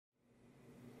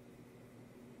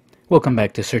Welcome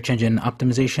back to Search Engine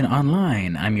Optimization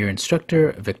Online. I'm your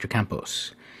instructor, Victor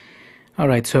Campos.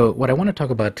 Alright, so what I want to talk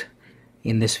about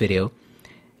in this video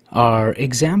are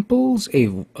examples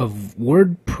of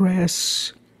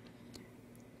WordPress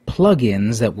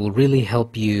plugins that will really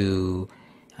help you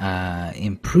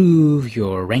improve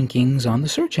your rankings on the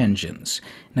search engines.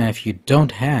 Now, if you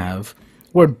don't have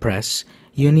WordPress,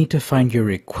 you need to find your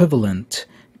equivalent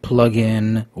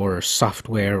plugin or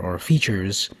software or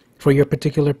features for your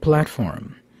particular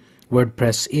platform.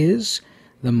 WordPress is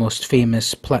the most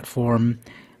famous platform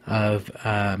of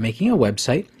making a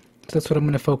website, so that's what I'm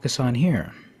going to focus on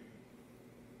here.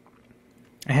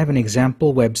 I have an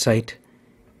example website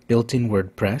built in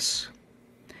WordPress.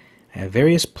 I have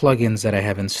various plugins that I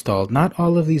have installed. Not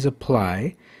all of these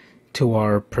apply to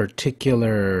our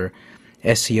particular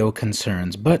SEO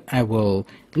concerns, but I will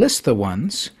list the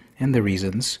ones and the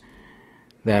reasons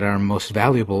that are most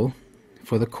valuable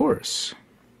for the course.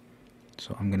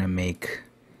 So I'm going to make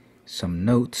some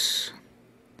notes,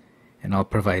 and I'll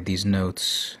provide these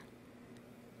notes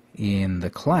in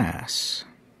the class.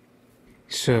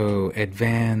 So,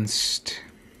 Advanced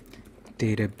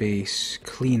Database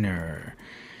Cleaner.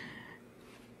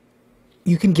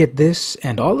 You can get this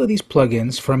and all of these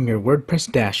plugins from your WordPress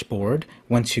dashboard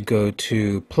once you go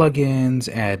to Plugins,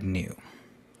 Add New.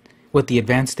 What the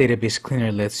Advanced Database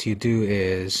Cleaner lets you do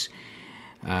is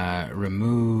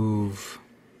remove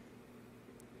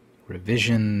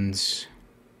revisions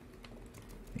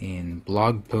in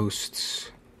blog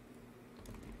posts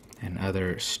and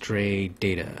other stray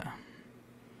data.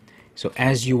 So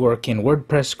as you work in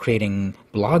WordPress creating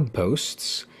blog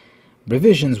posts,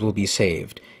 revisions will be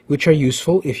saved, which are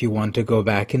useful if you want to go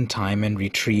back in time and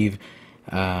retrieve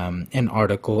an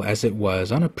article as it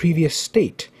was on a previous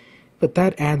state. But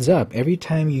that adds up. Every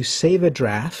time you save a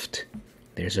draft,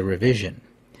 there's a revision.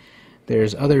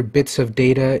 There's other bits of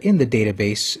data in the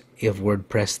database of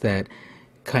WordPress that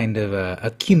kind of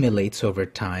accumulates over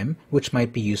time, which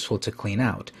might be useful to clean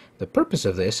out. The purpose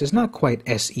of this is not quite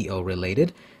SEO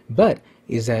related, but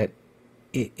is that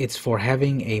it's for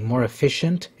having a more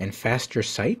efficient and faster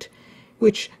site,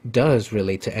 which does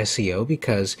relate to SEO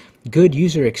because good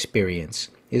user experience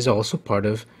is also part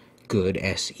of good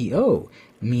SEO,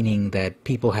 meaning that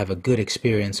people have a good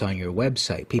experience on your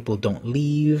website. People don't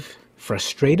leave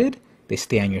frustrated, they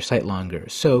stay on your site longer.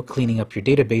 So cleaning up your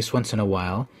database once in a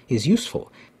while is useful.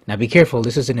 Now be careful,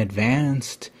 this is an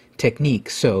advanced technique,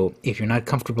 so if you're not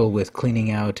comfortable with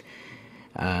cleaning out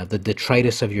the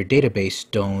detritus of your database,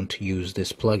 don't use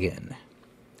this plugin.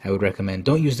 I would recommend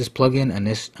don't use this plugin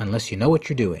unless you know what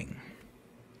you're doing.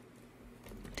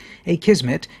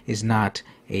 Akismet is not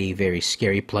a very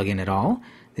scary plugin at all.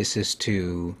 This is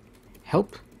to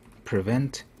help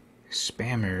prevent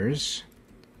spammers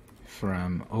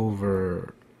from overrunning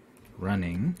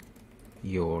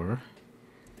your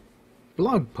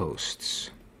blog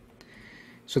posts.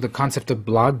 So the concept of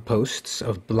blog posts,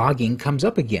 of blogging, comes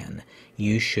up again.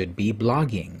 You should be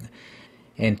blogging.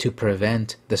 And to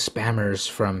prevent the spammers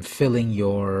from filling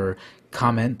your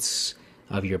comments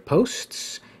of your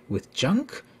posts with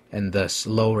junk and thus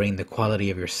lowering the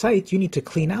quality of your site, you need to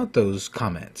clean out those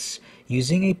comments.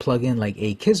 Using a plugin like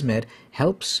Akismet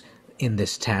helps in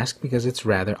this task because it's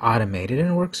rather automated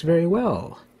and works very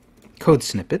well. Code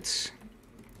Snippets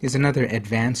is another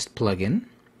advanced plugin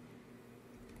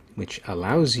which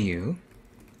allows you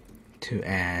to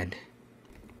add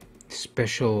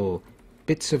special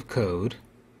bits of code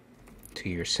to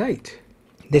your site.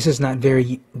 This is not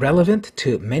very relevant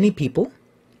to many people,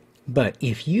 but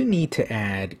if you need to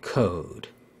add code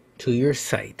to your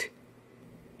site,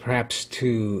 perhaps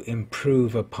to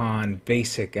improve upon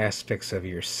basic aspects of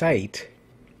your site,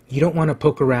 you don't want to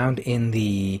poke around in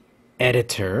the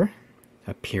editor,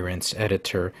 appearance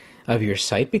editor of your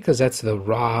site, because that's the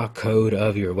raw code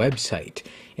of your website.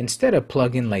 Instead, a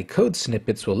plugin like Code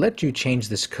Snippets will let you change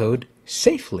this code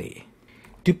safely.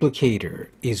 Duplicator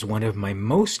is one of my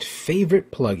most favorite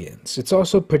plugins. It's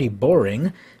also pretty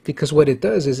boring because what it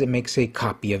does is it makes a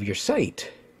copy of your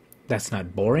site. That's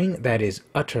not boring, that is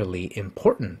utterly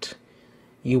important.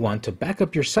 You want to back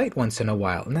up your site once in a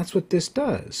while, and that's what this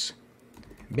does.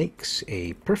 Makes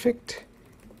a perfect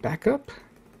backup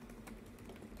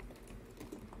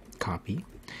copy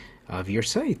of your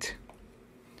site.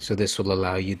 So this will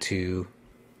allow you to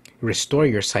restore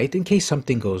your site in case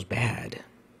something goes bad.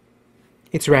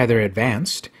 It's rather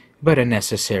advanced, but a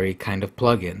necessary kind of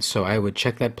plugin, so I would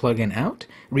check that plugin out,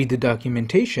 read the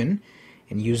documentation,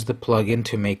 and use the plugin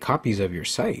to make copies of your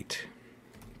site.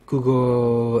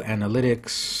 Google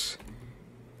Analytics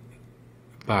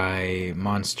by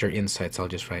Monster Insights. I'll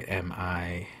just write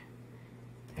MIS.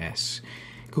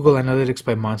 Google Analytics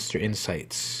by Monster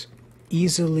Insights.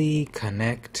 Easily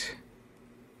connect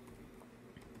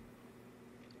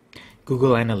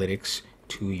Google Analytics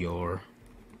to your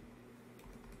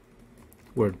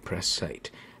WordPress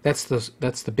site. That's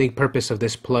the big purpose of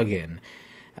this plugin.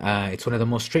 It's one of the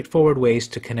most straightforward ways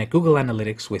to connect Google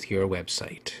Analytics with your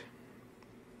website.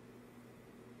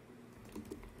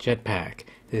 Jetpack.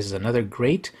 This is another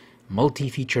great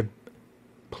multi-featured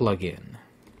plugin.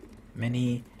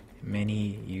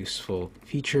 Many useful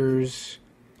features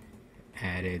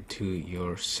added to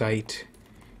your site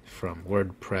from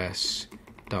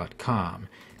WordPress.com.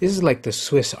 This is like the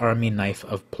Swiss Army knife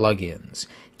of plugins.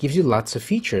 It gives you lots of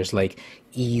features like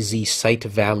easy site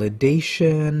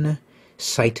validation,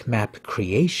 sitemap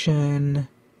creation,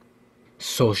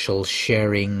 social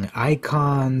sharing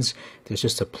icons. There's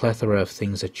just a plethora of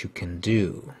things that you can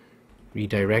do.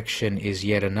 Redirection is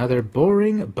yet another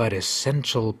boring but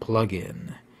essential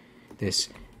plugin. This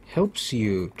helps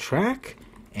you track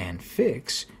and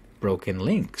fix broken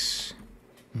links.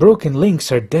 Broken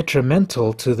links are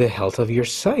detrimental to the health of your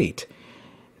site,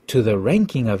 to the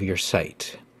ranking of your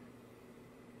site.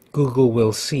 Google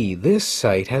will see this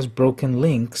site has broken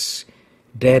links,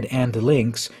 dead-end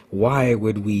links. Why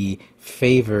would we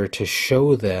favor to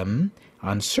show them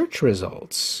on search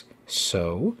results?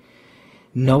 So,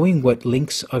 knowing what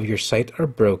links of your site are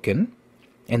broken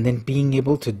and then being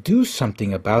able to do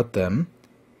something about them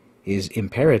is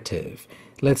imperative.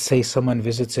 Let's say someone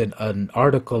visits an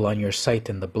article on your site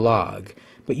in the blog,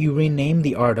 but you rename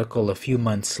the article a few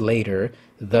months later,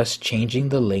 thus changing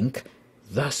the link,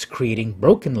 thus creating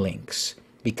broken links,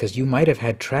 because you might have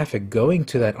had traffic going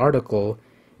to that article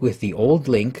with the old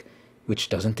link, which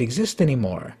doesn't exist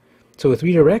anymore. So with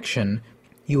redirection,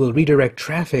 you will redirect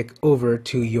traffic over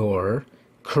to your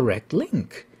correct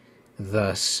link,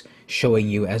 thus showing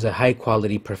you as a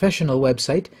high-quality professional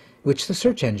website, which the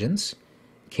search engines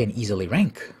can easily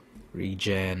rank.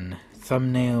 Regen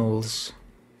thumbnails.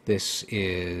 This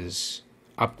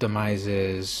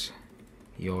optimizes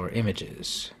your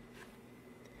images.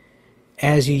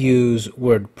 As you use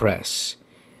WordPress,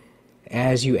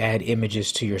 as you add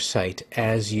images to your site,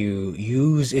 as you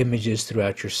use images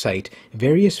throughout your site,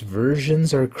 various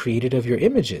versions are created of your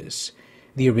images.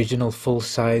 The original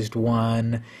full-sized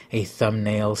one, a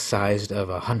thumbnail sized of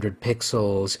 100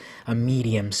 pixels, a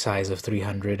medium size of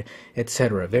 300,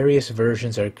 etc. Various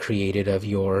versions are created of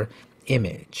your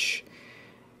image.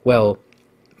 Well,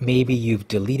 maybe you've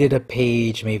deleted a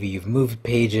page, maybe you've moved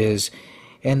pages,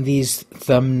 and these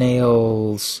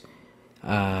thumbnails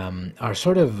are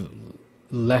sort of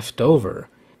left over,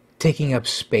 taking up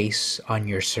space on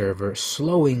your server,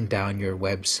 slowing down your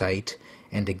website,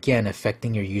 and again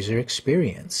affecting your user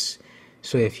experience.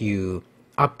 So if you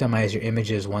optimize your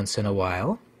images once in a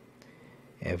while,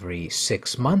 every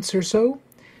 6 months or so,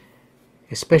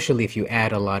 especially if you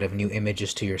add a lot of new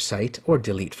images to your site or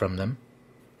delete from them,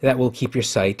 that will keep your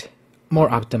site more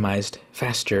optimized,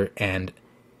 faster, and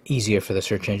easier for the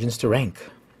search engines to rank.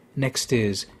 Next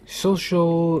is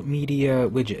social media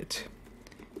widget.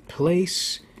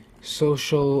 Place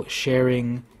social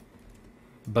sharing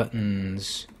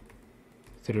buttons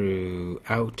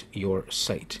throughout your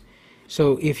site.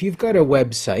 So if you've got a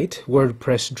website,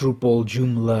 WordPress, Drupal,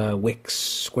 Joomla,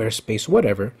 Wix, Squarespace,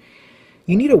 whatever,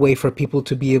 you need a way for people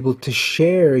to be able to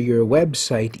share your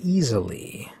website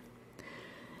easily.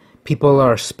 People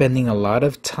are spending a lot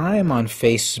of time on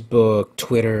Facebook,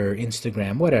 Twitter,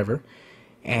 Instagram, whatever,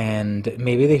 and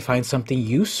maybe they find something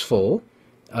useful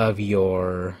of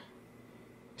your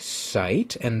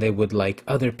site and they would like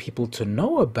other people to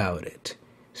know about it.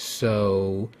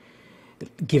 So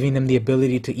giving them the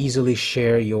ability to easily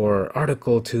share your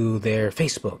article to their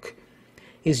Facebook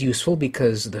is useful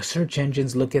because the search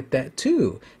engines look at that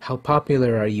too. How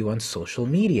popular are you on social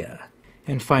media?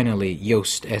 And finally,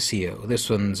 Yoast SEO. This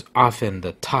one's often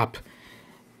the top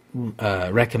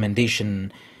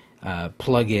recommendation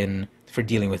plugin for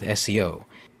dealing with SEO.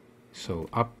 So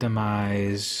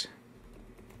optimize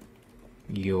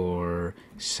your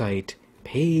site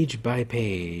page by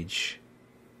page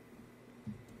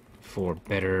for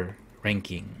better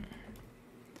ranking.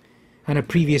 On a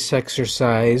previous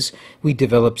exercise, we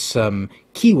developed some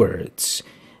keywords,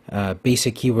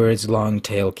 basic keywords, long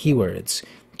tail keywords.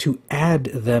 To add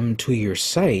them to your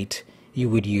site, you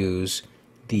would use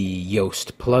the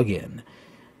Yoast plugin.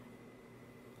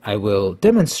 I will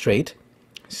demonstrate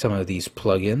some of these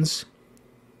plugins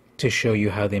to show you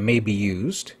how they may be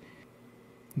used.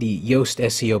 The Yoast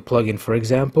SEO plugin, for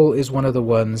example, is one of the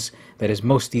ones that is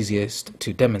most easiest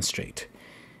to demonstrate.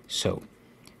 So,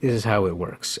 this is how it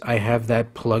works. I have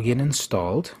that plugin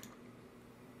installed.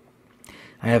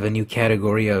 I have a new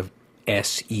category of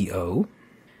SEO.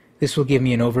 This will give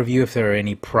me an overview if there are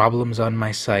any problems on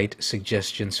my site,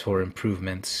 suggestions for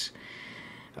improvements,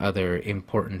 other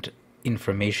important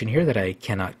information here that I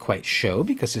cannot quite show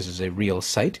because this is a real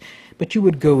site, but you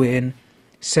would go in,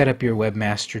 set up your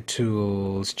webmaster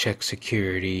tools, check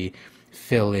security,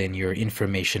 fill in your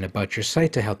information about your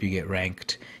site to help you get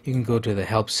ranked. You can go to the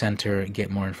Help Center and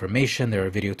get more information. There are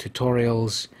video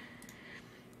tutorials.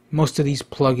 Most of these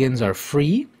plugins are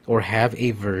free or have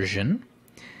a version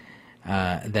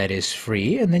that is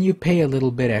free, and then you pay a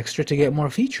little bit extra to get more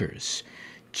features.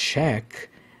 Check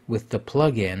with the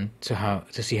plugin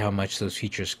to see how much those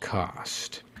features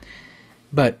cost.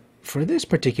 But for this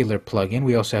particular plugin,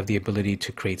 we also have the ability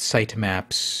to create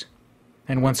sitemaps,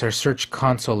 and once our search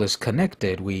console is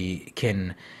connected, we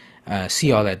can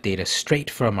see all that data straight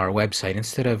from our website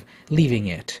instead of leaving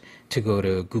it to go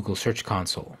to Google Search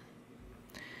Console.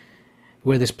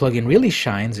 Where this plugin really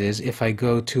shines is if I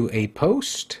go to a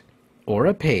post or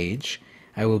a page,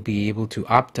 I will be able to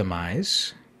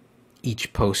optimize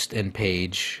each post and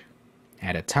page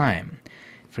at a time.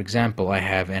 For example, I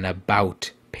have an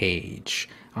About page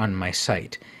on my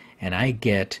site, and I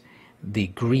get the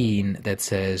green that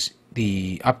says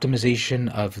the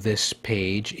optimization of this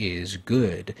page is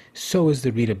good, so is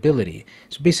the readability.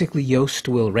 So basically Yoast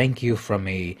will rank you from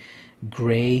a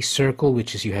gray circle,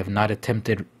 which is you have not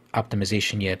attempted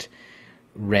optimization yet,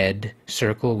 red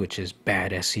circle, which is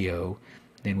bad SEO.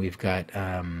 Then we've got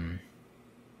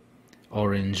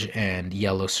orange and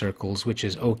yellow circles, which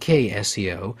is okay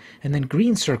SEO, and then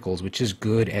green circles, which is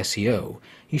good SEO.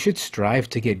 You should strive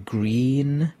to get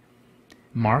green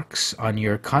marks on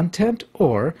your content,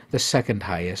 or the second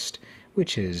highest,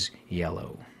 which is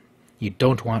yellow. You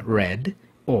don't want red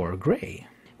or gray.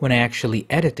 When I actually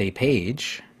edit a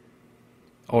page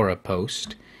or a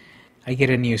post, I get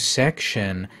a new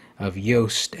section of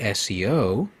Yoast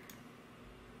SEO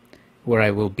where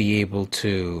I will be able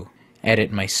to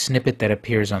edit my snippet that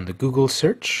appears on the Google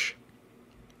search,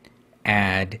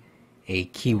 add a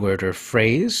keyword or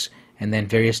phrase, and then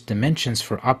various dimensions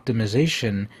for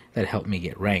optimization that help me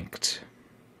get ranked.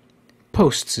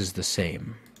 Posts is the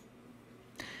same.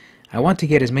 I want to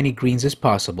get as many greens as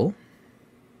possible.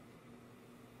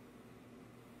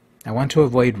 I want to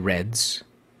avoid reds.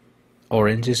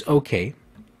 Orange is okay,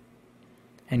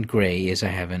 and gray is I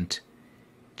haven't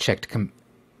checked SEO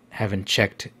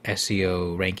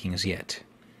rankings yet.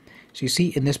 So you see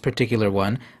in this particular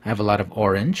one I have a lot of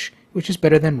orange, which is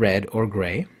better than red or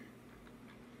gray,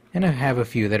 and I have a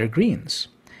few that are greens.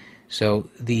 So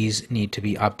these need to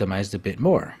be optimized a bit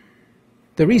more.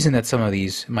 The reason that some of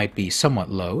these might be somewhat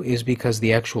low is because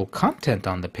the actual content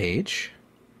on the page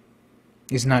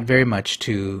is not very much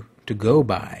to go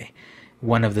by.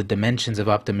 One of the dimensions of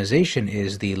optimization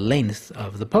is the length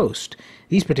of the post.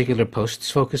 These particular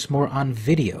posts focus more on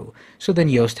video, so then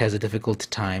Yoast has a difficult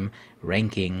time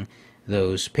ranking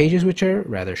those pages which are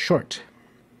rather short.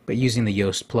 But using the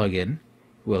Yoast plugin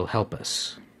will help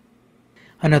us.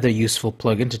 Another useful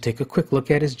plugin to take a quick look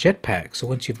at is Jetpack. So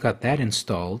once you've got that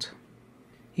installed,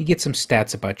 you get some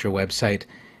stats about your website,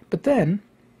 but then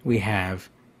we have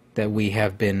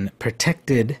been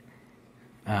protected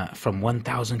from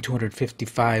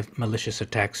 1,255 malicious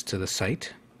attacks to the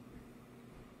site.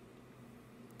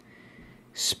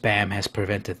 Spam has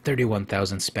prevented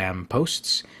 31,000 spam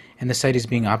posts, and the site is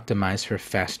being optimized for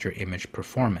faster image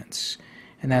performance.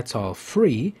 And that's all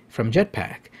free from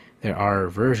Jetpack. There are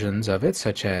versions of it,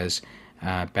 such as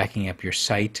backing up your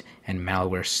site and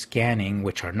malware scanning,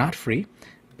 which are not free,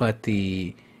 but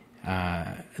the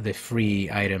free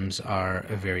items are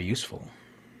very useful.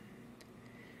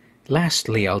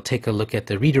 Lastly, I'll take a look at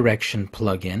the redirection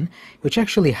plugin, which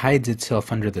actually hides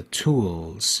itself under the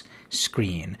Tools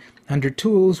screen. Under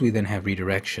Tools, we then have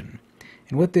Redirection.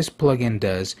 And what this plugin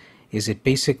does is it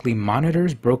basically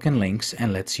monitors broken links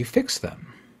and lets you fix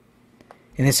them.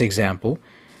 In this example,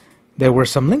 there were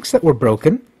some links that were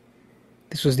broken.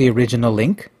 This was the original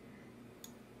link.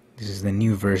 This is the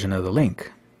new version of the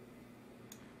link.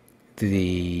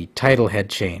 The title had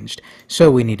changed,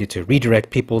 so we needed to redirect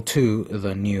people to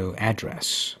the new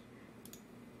address.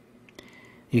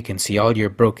 You can see all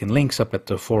your broken links up at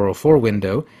the 404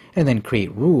 window, and then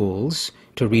create rules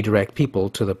to redirect people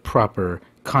to the proper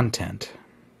content.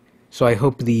 So I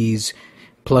hope these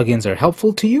plugins are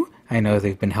helpful to you. I know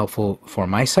they've been helpful for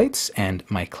my sites and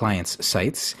my clients'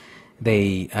 sites.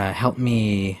 They help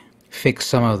me fix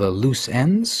some of the loose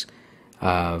ends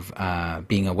of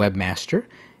being a webmaster,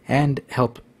 and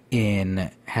help in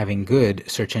having good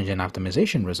search engine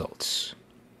optimization results.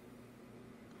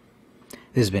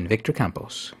 This has been Victor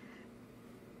Campos.